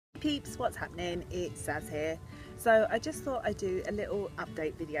Peeps, what's happening? It's Saz here. So I just thought I'd do a little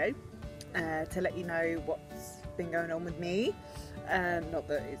update video to let you know what's been going on with me. Not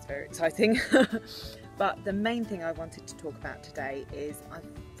that it's very exciting, but the main thing I wanted to talk about today is I've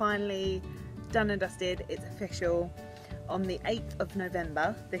finally done and dusted. It's official. On the 8th of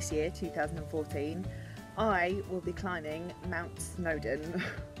November this year, 2014, I will be climbing Mount Snowdon.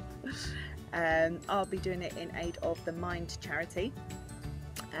 I'll be doing it in aid of the Mind charity.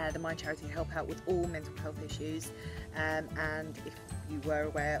 The Mind charity help out with all mental health issues, and if you were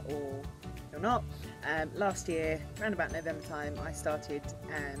aware or you're not, last year around about November time I started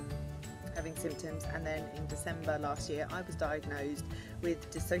having symptoms, and then in December last year I was diagnosed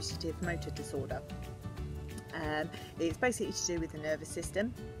with dissociative motor disorder. It's basically to do with the nervous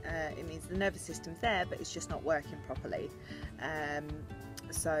system. It means the nervous system's there but it's just not working properly.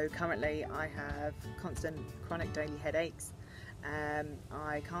 So currently I have constant chronic daily headaches.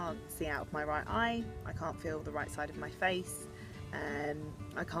 I can't see out of my right eye, I can't feel the right side of my face, I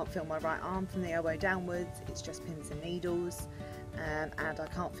can't feel my right arm from the elbow downwards, it's just pins and needles, and I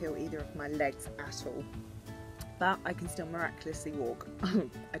can't feel either of my legs at all. But I can still miraculously walk.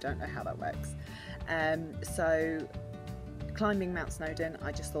 I don't know how that works. So climbing Mount Snowdon,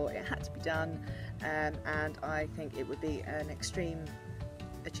 I just thought it had to be done, and I think it would be an extreme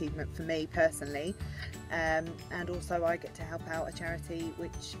achievement for me personally, and also I get to help out a charity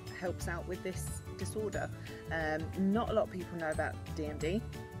which helps out with this disorder. Not a lot of people know about DMD.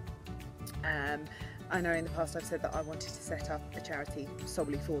 I know in the past I've said that I wanted to set up a charity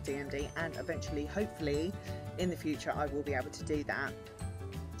solely for DMD, and eventually, hopefully in the future, I will be able to do that.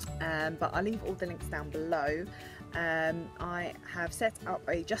 But I'll leave all the links down below. I have set up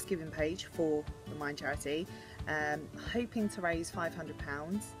a Just Giving page for the Mind charity, hoping to raise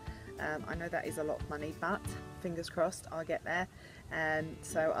 £500. I know that is a lot of money, but fingers crossed I'll get there.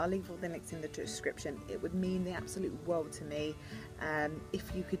 So I'll leave all the links in the description. It would mean the absolute world to me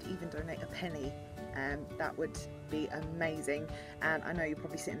if you could even donate a penny. That would be amazing. And I know you're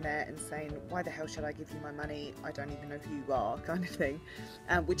probably sitting there and saying, why the hell should I give you my money? I don't even know who you are, kind of thing,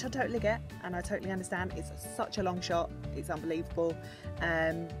 which I totally get and I totally understand. It's such a long shot, it's unbelievable,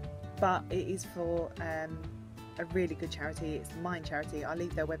 but it is for a really good charity. It's the Mind charity. I'll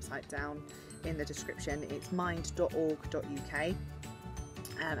leave their website down in the description. It's mind.org.uk,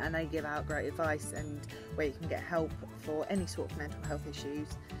 and they give out great advice and where you can get help for any sort of mental health issues.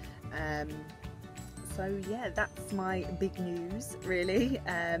 So yeah, that's my big news really.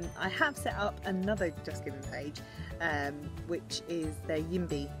 I have set up another Just Giving page, which is their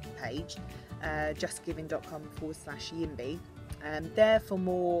Yimby page, justgiving.com/Yimby. There for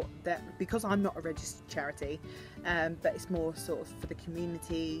more, because I'm not a registered charity, but it's more sort of for the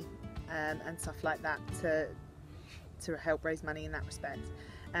community and stuff like that, to help raise money in that respect.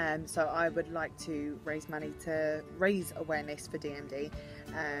 So I would like to raise money to raise awareness for DMD,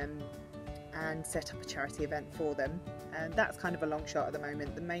 and set up a charity event for them, and that's kind of a long shot at the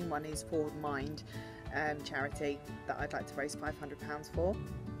moment. The main one is for Mind charity that I'd like to raise £500 for.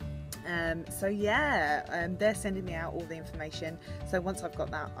 So yeah, they're sending me out all the information, so once I've got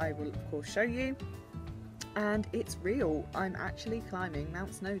that I will of course show you. And it's real, I'm actually climbing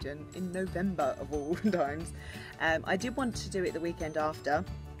Mount Snowdon in November of all times. I did want to do it the weekend after,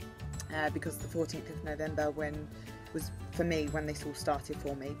 because the 14th of November was for me when this all started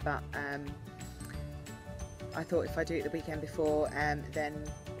for me, but I thought if I do it the weekend before, then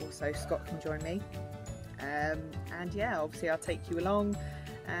also Scott can join me, and yeah, obviously I'll take you along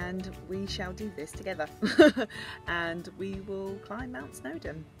and we shall do this together. And we will climb Mount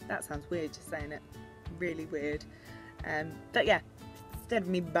Snowdon. That sounds weird just saying it, really weird, but yeah, instead of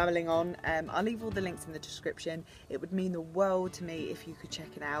me babbling on, I'll leave all the links in the description. It would mean the world to me if you could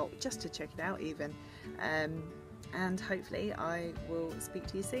check it out, just to check it out even, and hopefully I will speak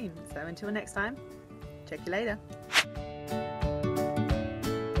to you soon. So until next time, check you later.